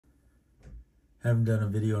Haven't done a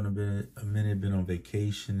video in a minute. Been on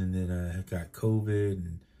vacation, and then I got COVID,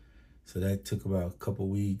 and so that took about a couple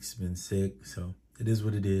weeks. Been sick, so it is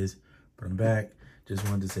what it is. But I'm back. Just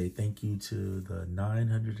wanted to say thank you to the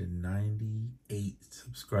 998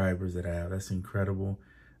 subscribers that I have. That's incredible.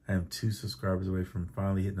 I am 2 subscribers away from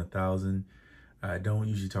finally hitting 1,000. I don't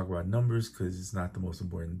usually talk about numbers because it's not the most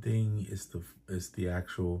important thing. It's the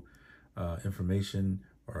actual information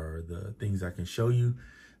or the things I can show you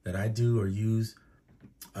that I do or use.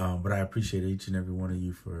 But I appreciate each and every one of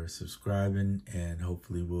you for subscribing, and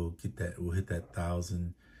hopefully we'll hit that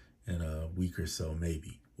 1,000 in a week or so,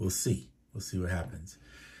 maybe. We'll see what happens.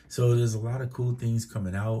 So there's a lot of cool things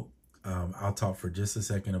coming out. I'll talk for just a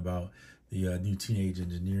second about the new Teenage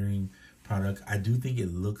Engineering product. I do think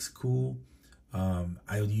it looks cool.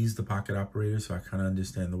 I use the pocket operator, so I kind of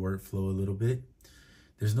understand the workflow a little bit.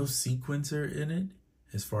 There's no sequencer in it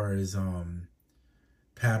as far as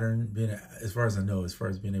as far as I know, as far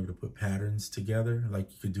as being able to put patterns together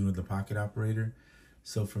like you could do in the pocket operator.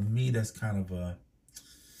 So for me, that's kind of a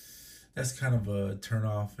turn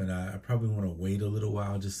off, and I probably want to wait a little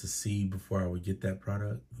while just to see before I would get that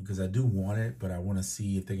product, because I do want it, but I want to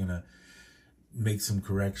see if they're gonna make some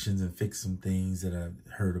corrections and fix some things that I've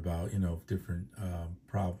heard about, different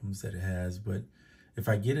problems that it has. But if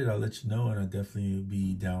I get it, I'll let you know, and I'll definitely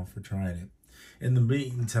be down for trying it. In the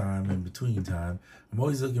meantime, in between time, I'm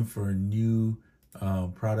always looking for new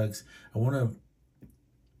products. I want to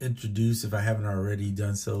introduce, if I haven't already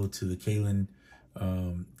done so, to the Kaelin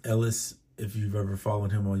Ellis. If you've ever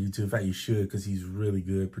followed him on YouTube, in fact, you should, because he's a really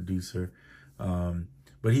good producer.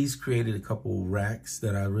 But he's created a couple racks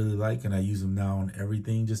that I really like, and I use them now on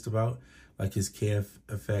everything just about, like his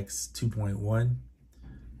KFFX 2.1.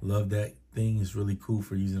 Love that thing. It's really cool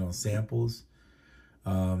for using on samples.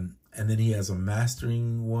 And then he has a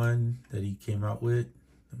mastering one that he came out with.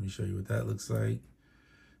 Let me show you what that looks like.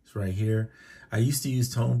 It's right here. I used to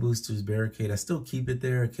use Tone Booster's Barricade. I still keep it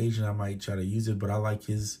there. Occasionally I might try to use it, but I like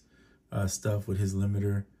his stuff with his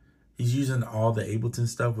limiter. He's using all the Ableton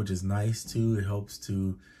stuff, which is nice too. It helps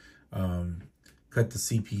to cut the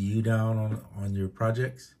CPU down on your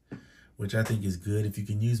projects, which I think is good. If you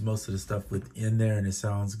can use most of the stuff within there and it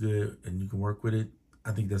sounds good and you can work with it,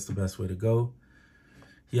 I think that's the best way to go.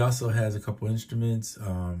 He also has a couple instruments,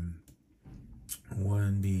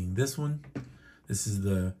 one being this one. This is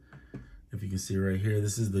the, if you can see right here,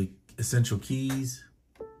 this is the Essential Keys.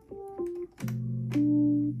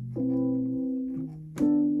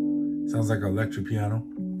 Sounds like an electric piano.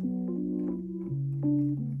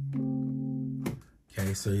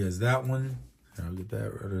 Okay, so he has that one. I'll get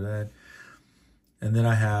that rid of that. And then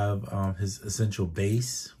I have his Essential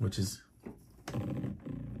Bass, which is,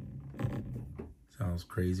 sounds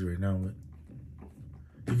crazy right now, but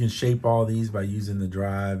you can shape all these by using the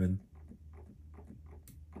drive. And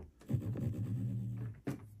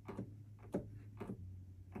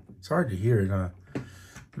it's hard to hear it, huh?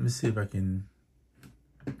 Let me see if I can.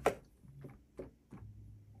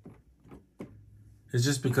 It's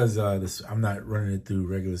just because I'm not running it through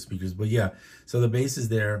regular speakers. But yeah, so the bass is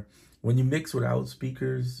there. When you mix without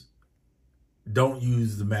speakers, don't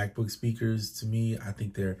use the MacBook speakers. To me, I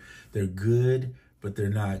think they're good, but they're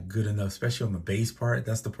not good enough, especially on the bass part.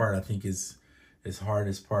 That's the part I think is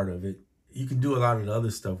hardest part of it. You can do a lot of the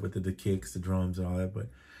other stuff with it, the kicks, the drums, and all that, but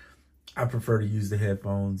I prefer to use the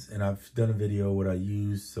headphones. And I've done a video what I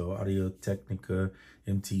use. So Audio-Technica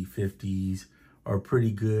MT50s are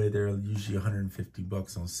pretty good. They're usually 150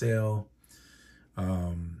 bucks on sale.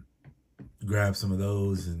 Grab some of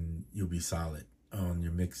those and you'll be solid on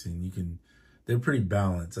your mixing. They're pretty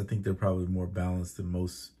balanced. I think they're probably more balanced than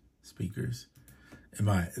most speakers. And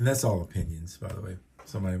that's all opinions, by the way.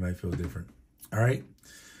 Somebody might feel different. All right.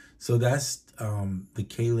 So that's the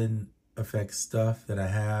Kaelin effects stuff that I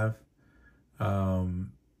have. Let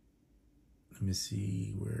me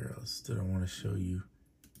see, where else did I want to show you?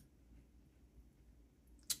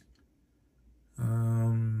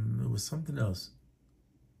 It was something else.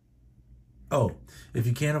 Oh, if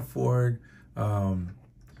you can't afford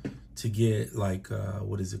to get like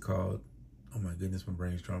what is it called? Oh my goodness, my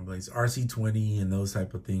brain's drawing blanks. RC20 and those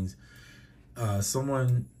type of things.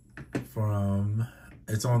 Someone from,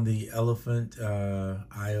 it's on the Elephant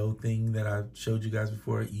IO thing that I showed you guys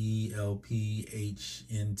before, ELPHNT.io,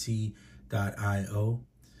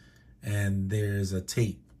 and there's a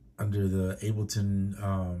tape under the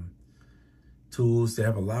Ableton tools. They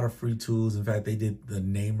have a lot of free tools. In fact, they did the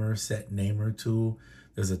set namer tool.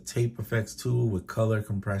 There's a tape effects tool with color,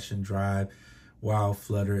 compression, drive, wow,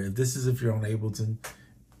 flutter. If you're on Ableton,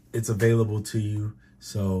 it's available to you.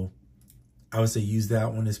 So I would say use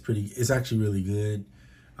that one. It's actually really good.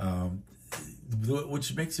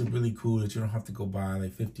 which makes it really cool that you don't have to go buy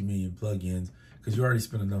like 50 million plugins, because you already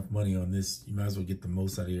spent enough money on this. You might as well get the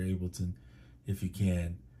most out of your Ableton if you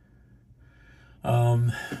can.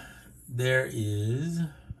 There is,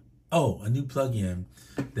 a new plugin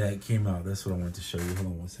that came out. That's what I wanted to show you. Hold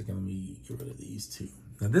on one second. Let me get rid of these two.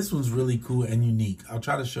 Now this one's really cool and unique. I'll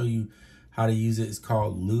try to show you how to use it. It's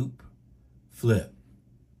called Loop Flip.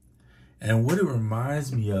 And what it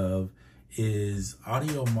reminds me of is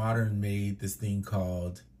Audio Modern made this thing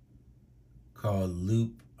called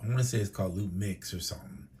Loop. I want to say it's called Loop Mix or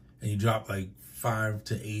something. And you drop like 5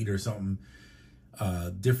 to 8 or something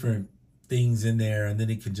different things in there, and then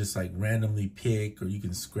it can just like randomly pick, or you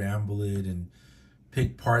can scramble it and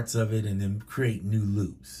pick parts of it and then create new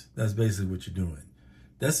loops. That's basically what you're doing.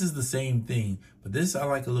 This is the same thing, but this I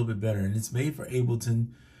like a little bit better, and it's made for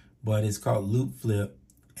Ableton, but it's called Loop Flip,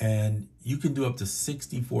 and you can do up to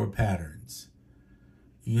 64 patterns.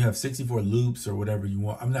 You have 64 loops or whatever you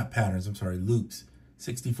want. I'm not patterns, I'm sorry, loops.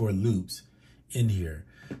 64 loops in here.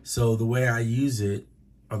 So the way I use it,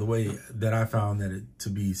 or the way that I found that it to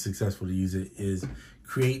be successful to use it, is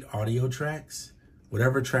create audio tracks,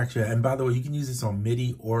 whatever tracks you have. And by the way, you can use this on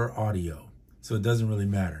MIDI or audio, so it doesn't really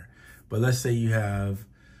matter. But let's say you have,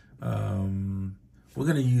 we're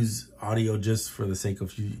gonna use audio just for the sake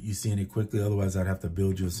of you seeing it quickly, otherwise I'd have to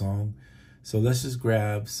build you a song. So let's just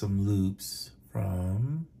grab some loops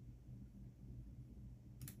from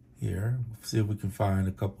here. See if we can find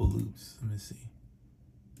a couple loops. Let me see.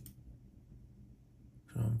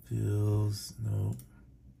 Drum fills, no.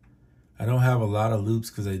 I don't have a lot of loops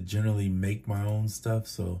because I generally make my own stuff.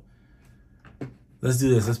 So let's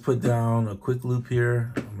do this. Let's put down a quick loop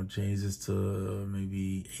here. I'm gonna change this to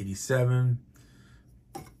maybe 87.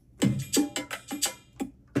 All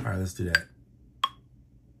right, let's do that.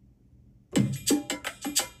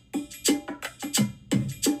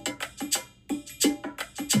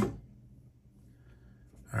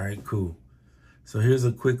 All right, cool. So here's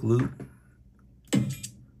a quick loop. I'm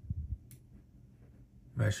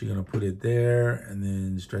actually gonna put it there and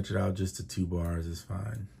then stretch it out just to 2 bars is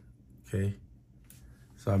fine, okay?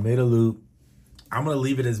 So I made a loop. I'm gonna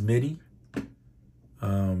leave it as MIDI,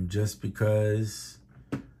 just because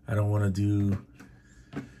I don't wanna do,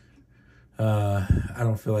 I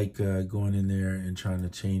don't feel like going in there and trying to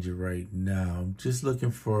change it right now. I'm just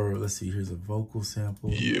looking for, let's see, here's a vocal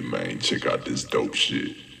sample. Yeah, man, check out this dope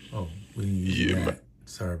shit. Oh, we didn't use that. Man.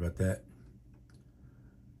 Sorry about that.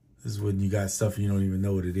 This is when you got stuff and you don't even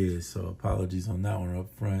know what it is. So apologies on that one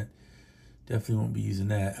up front. Definitely won't be using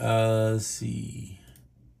that. Let's see.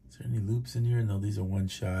 Is there any loops in here? No, these are one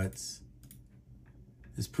shots.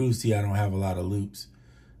 This proves to you I don't have a lot of loops.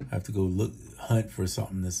 I have to go hunt for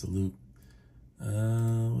something that's a loop. What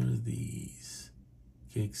are these?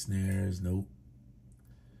 Kick, snares, nope.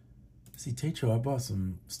 See, Tetro, I bought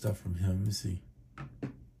some stuff from him. Let me see.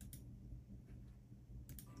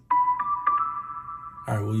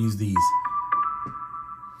 All right, we'll use these.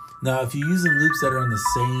 Now, if you're using loops that are in the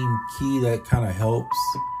same key, that kind of helps,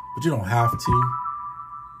 but you don't have to.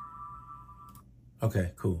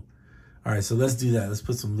 Okay, cool. All right, so let's do that. Let's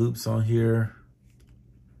put some loops on here.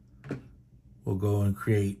 We'll go and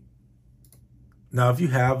create. Now, if you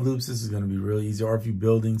have loops, this is going to be real easy. Or if you're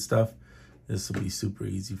building stuff, this will be super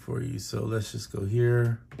easy for you. So let's just go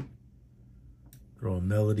here. Throw a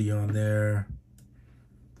melody on there.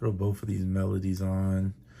 Throw both of these melodies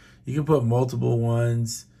on. You can put multiple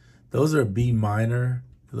ones. Those are B minor,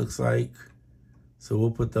 it looks like. So we'll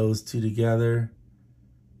put those two together.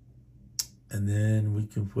 And then we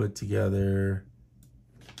can put together,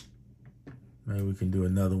 maybe we can do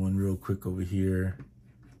another one real quick over here.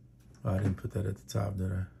 Oh, I didn't put that at the top,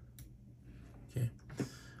 did I? Okay.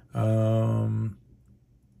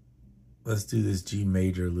 Let's do this G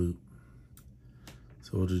major loop.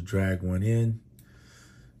 So we'll just drag one in.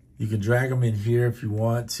 You can drag them in here if you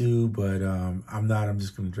want to, but I'm not. I'm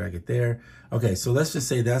just going to drag it there. Okay, so let's just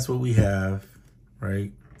say that's what we have,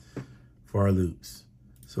 right, for our loops.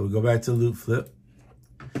 So we go back to loop flip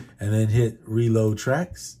and then hit reload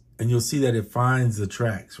tracks, and you'll see that it finds the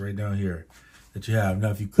tracks right down here that you have.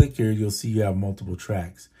 Now, if you click here, you'll see you have multiple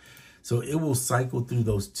tracks. So it will cycle through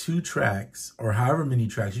those 2 tracks or however many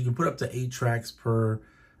tracks. You can put up to 8 tracks per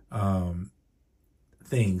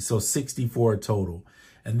thing, so 64 total.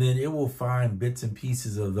 And then it will find bits and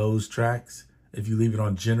pieces of those tracks if you leave it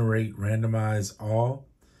on generate, randomize all,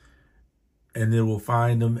 and it will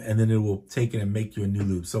find them, and then it will take it and make you a new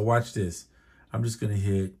loop. So watch this. I'm just going to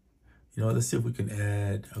hit, let's see if we can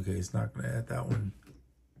add. Okay, it's not going to add that one.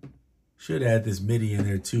 Should add this MIDI in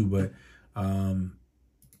there too, but I'm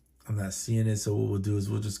not seeing it. So what we'll do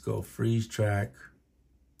is we'll just go freeze track.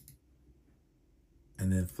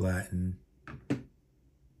 and then flatten.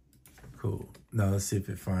 Cool. Now let's see if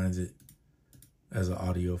it finds it as an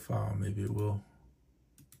audio file. Maybe it will.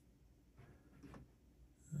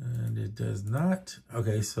 And it does not.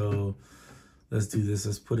 Okay, so let's do this.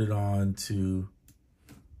 Let's put it on to,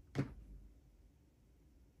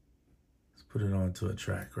 a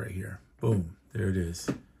track right here. Boom, there it is.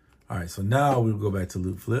 All right, so now we'll go back to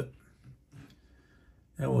loop flip.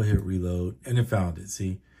 And we'll hit reload, and it found it,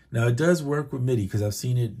 see? Now it does work with MIDI because I've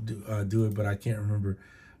seen it do it, but I can't remember.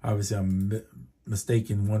 Obviously, I'm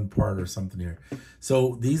mistaken one part or something here.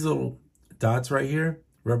 So these little dots right here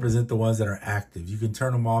represent the ones that are active. You can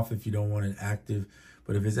turn them off if you don't want it active,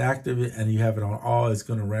 but if it's active and you have it on all, it's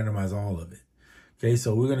going to randomize all of it. Okay,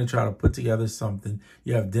 so we're going to try to put together something.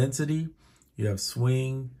 You have density, you have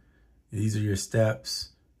swing, these are your steps,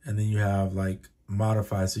 and then you have like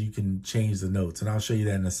modify, so you can change the notes, and I'll show you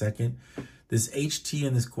that in a second. This HT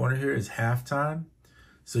in this corner here is halftime,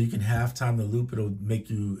 so you can halftime the loop. It'll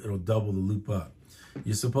double the loop up.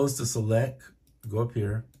 You're supposed to select, go up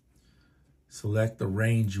here, select the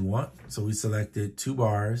range you want. So we selected 2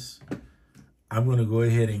 bars. I'm going to go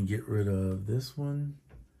ahead and get rid of this one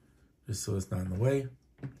just so it's not in the way,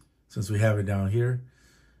 since we have it down here.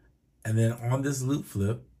 And then on this loop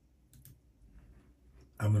flip,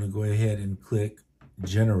 I'm going to go ahead and click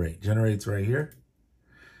generate. Generates right here.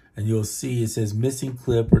 And you'll see it says missing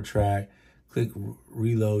clip or track. Click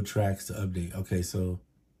reload tracks to update. Okay, so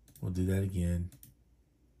we'll do that again.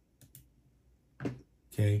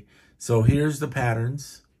 Okay, so here's the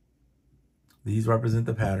patterns. These represent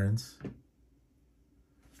the patterns.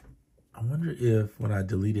 I wonder if when I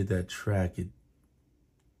deleted that track,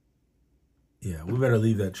 yeah, we better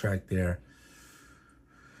leave that track there.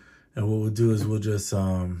 And what we'll do is we'll just,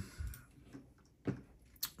 we'll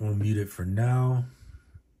mute it for now.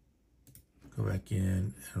 Go back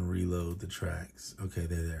in and reload the tracks. Okay,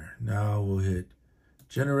 they're there. Now we'll hit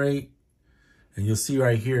generate. And you'll see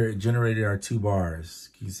right here, it generated our 2 bars.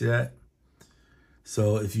 Can you see that?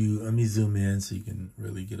 So if you, let me zoom in so you can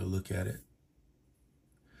really get a look at it.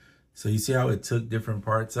 So you see how it took different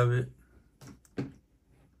parts of it?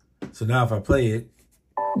 So now if I play it,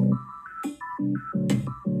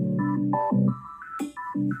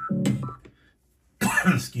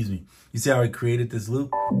 excuse me. You see how I created this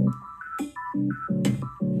loop?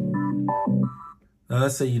 Now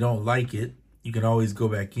let's say you don't like it. You can always go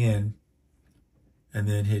back in and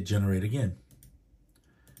then hit generate again.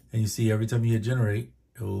 And you see every time you hit generate,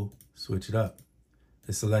 it will switch it up.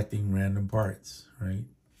 It's selecting random parts, right?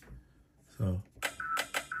 So.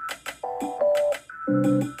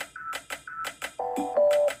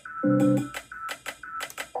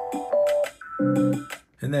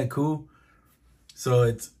 Isn't that cool?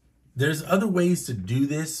 So there's other ways to do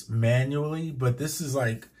this manually, but this is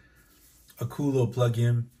like a cool little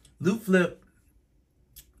plugin. Loop Flip,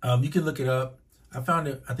 you can look it up. I found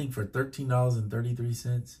it, I think, for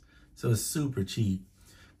 $13.33. So it's super cheap.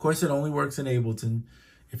 Of course, it only works in Ableton.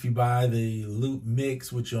 If you buy the Loop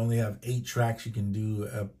Mix, which you only have 8 tracks you can do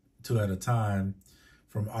up to at a time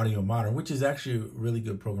from Audio Modern, which is actually a really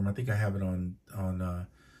good program. I think I have it on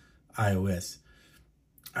iOS.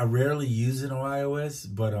 I rarely use it on iOS,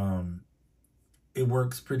 but it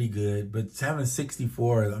works pretty good. But having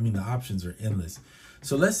 64, I mean, the options are endless.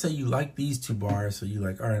 So let's say you like these 2 bars. So you're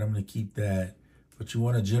like, all right, I'm going to keep that. But you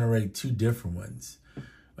want to generate 2 different ones.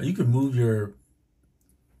 You can move your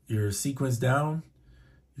sequence down.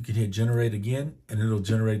 You can hit generate again, and it'll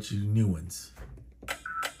generate you new ones.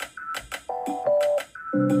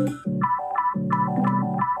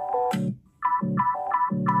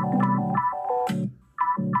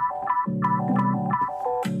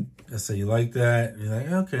 Let's say you like that. And you're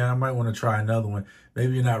like, okay, I might want to try another one.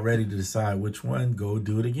 Maybe you're not ready to decide which one. Go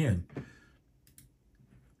do it again.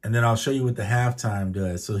 And then I'll show you what the halftime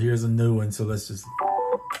does. So here's a new one. So let's just...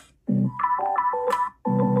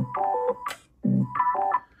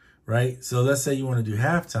 Right? So let's say you want to do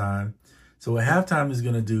halftime. So what halftime is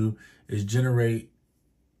going to do is generate...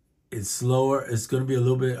 It's slower. It's going to be a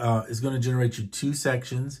little bit... it's going to generate you 2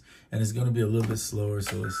 sections. And it's going to be a little bit slower.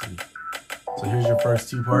 So let's see. So here's your first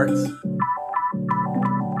 2 parts.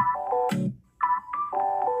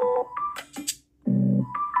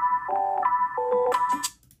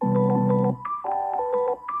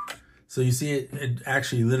 So you see it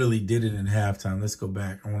actually literally did it in halftime. Let's go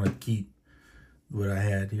back. I want to keep what I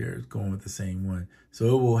had here going with the same one. So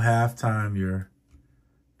it will halftime your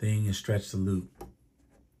thing and stretch the loop.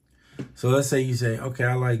 So let's say you say, okay,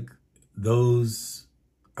 I like those.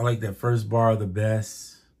 I like that first bar the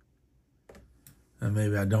best. And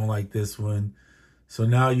maybe I don't like this one. So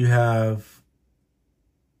now you have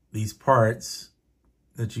these parts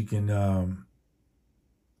that you can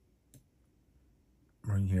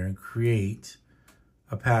bring here and create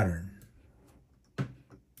a pattern.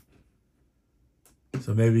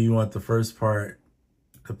 So maybe you want the first part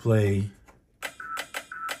to play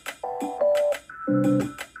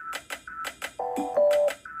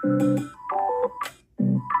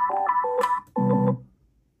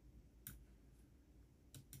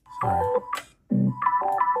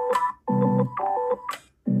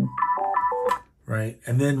right?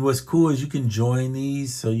 And then what's cool is you can join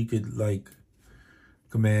these, so you could like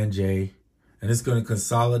Command J, and it's going to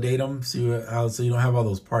consolidate them. See how, so you don't have all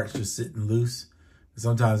those parts just sitting loose.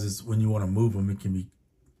 Sometimes it's when you want to move them, it can be.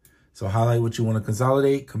 So highlight what you want to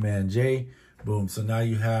consolidate, Command J, boom. So now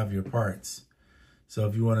you have your parts. So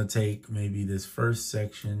if you want to take maybe this first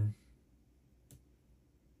section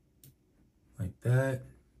like that,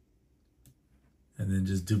 and then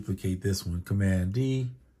just duplicate this one, Command D,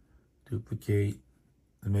 duplicate,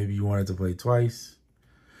 and maybe you want it to play twice.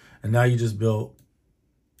 And now you just built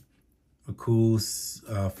a cool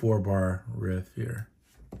 4-bar riff here.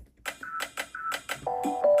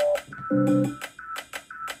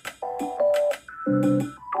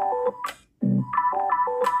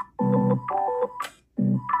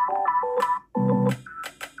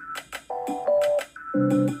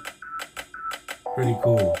 Pretty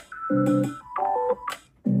cool.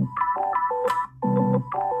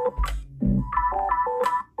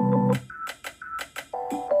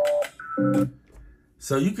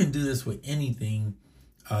 So you can do this with anything.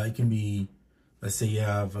 It can be, let's say you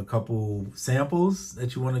have a couple samples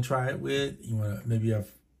that you want to try it with. You want to maybe have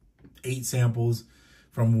 8 samples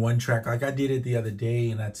from one track. Like I did it the other day,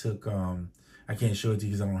 and I took, I can't show it to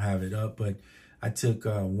you because I don't have it up, but I took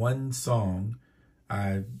one song,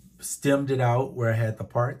 I stemmed it out where I had the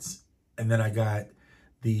parts, and then I got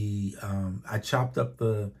the, I chopped up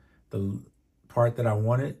the part that I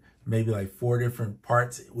wanted, maybe like 4 different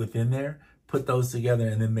parts within there, put those together,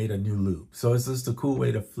 and then made a new loop. So it's just a cool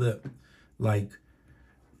way to flip like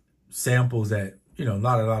samples that, you know,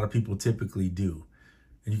 not a lot of people typically do.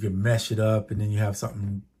 And you can mesh it up, and then you have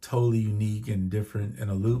something totally unique and different in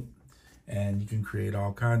a loop, and you can create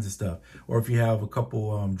all kinds of stuff. Or if you have a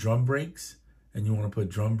couple drum breaks and you want to put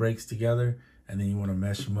drum breaks together, and then you want to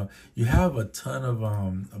mesh them up, you have a ton of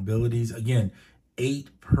abilities. Again,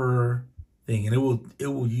 8 per thing, and it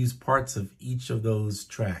will use parts of each of those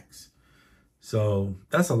tracks. So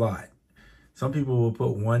that's a lot. Some people will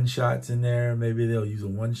put 1-shots in there. Maybe they'll use a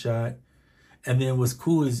 1-shot. And then what's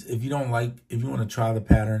cool is if you don't like, if you want to try the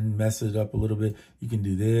pattern, mess it up a little bit, you can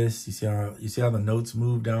do this. You see how the notes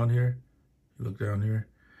move down here? You look down here.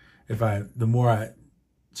 The more I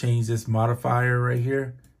change this modifier right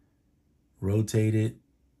here, rotate it.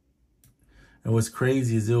 And what's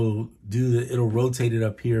crazy is it'll rotate it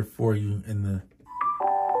up here for you in the,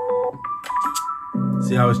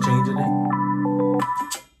 see how it's changing it?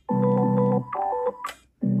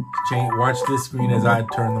 Watch this screen as I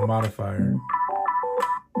turn the modifier.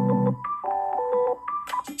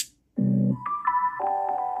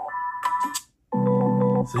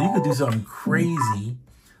 So you could do something crazy,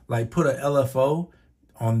 like put a LFO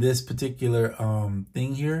on this particular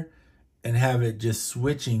thing here and have it just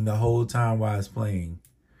switching the whole time while it's playing.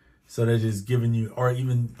 So they're just giving you, or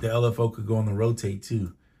even the LFO could go on the rotate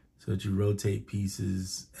too, so that you rotate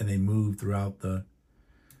pieces and they move throughout the,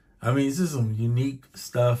 I mean, it's just some unique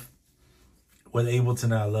stuff with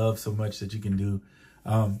Ableton I love so much that you can do.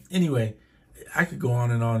 Anyway, I could go on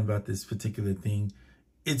and on about this particular thing.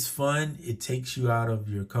 It's fun. It takes you out of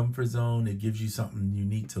your comfort zone. It gives you something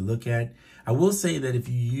unique to look at. I will say that if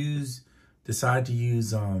you decide to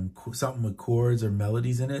use something with chords or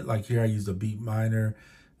melodies in it, like here I used a beat minor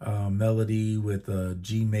melody with a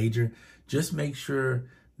G major, just make sure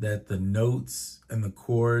that the notes and the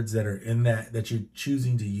chords that are in that you're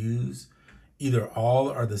choosing to use, either all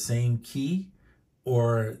are the same key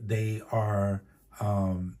or they are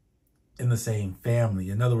in the same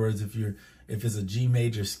family. In other words, if it's a G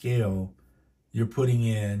major scale, you're putting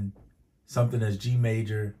in something that's G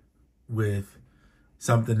major with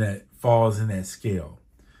something that falls in that scale.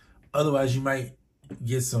 Otherwise, you might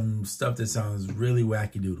get some stuff that sounds really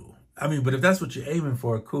wackadoodle. I mean, but if that's what you're aiming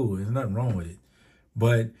for, cool. There's nothing wrong with it.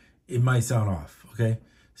 But it might sound off, okay?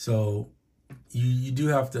 So you do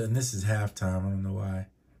have to, and this is halftime. I don't know why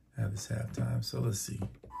I have this halftime. So let's see.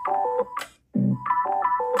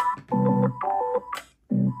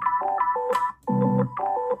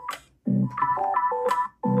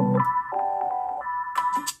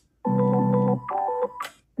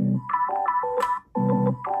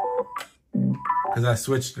 Because I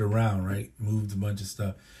switched it around, right? Moved a bunch of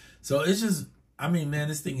stuff. So it's just, I mean, man,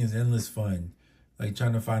 this thing is endless fun. like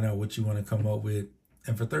trying to find out what you want to come up with.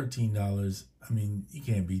 And for $13, I mean, you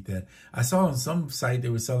can't beat that. I saw on some site they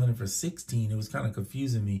were selling it for $16. It was kind of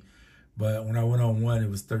confusing me. But when I went on one, it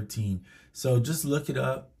was $13. So just look it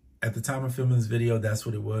up. At the time of filming this video, that's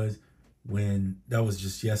what it was. That was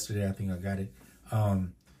just yesterday, I think I got it.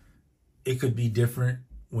 It could be different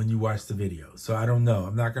when you watch the video. So I don't know.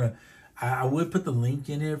 I'm not going to, I would put the link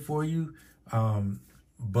in there for you.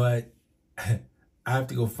 But I have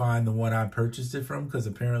to go find the one I purchased it from, because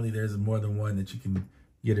apparently there's more than one that you can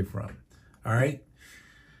get it from. All right.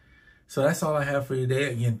 So that's all I have for you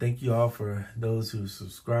today. Again, thank you all for those who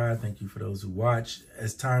subscribe. Thank you for those who watch.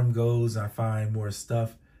 As time goes, I find more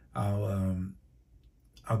stuff.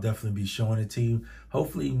 I'll definitely be showing it to you.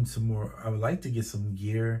 Hopefully some more. I would like to get some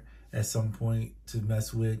gear at some point to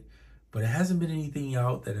mess with, but it hasn't been anything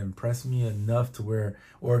out that impressed me enough to where,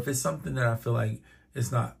 or if it's something that I feel like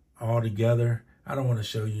it's not all together, I don't want to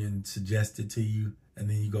show you and suggest it to you, and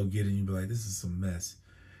then you go get it and you be like, this is some mess.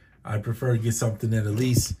 I prefer to get something that at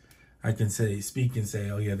least I can speak and say,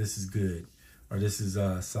 oh yeah, this is good, or this is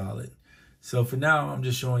solid. So for now, I'm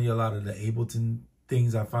just showing you a lot of the Ableton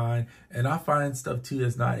things I find, and I find stuff too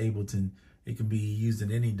that's not Ableton. It can be used in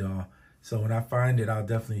any DAW. So when I find it, I'll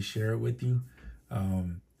definitely share it with you.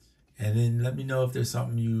 And then let me know if there's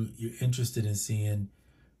something you're interested in seeing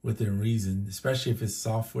within reason, especially if it's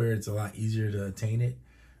software. It's a lot easier to attain it.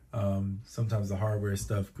 Sometimes the hardware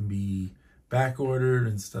stuff can be back ordered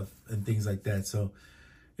and stuff and things like that. So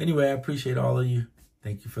anyway, I appreciate all of you.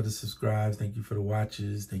 Thank you for the subscribes. Thank you for the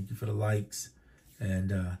watches. Thank you for the likes.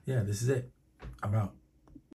 And yeah, this is it. I'm out.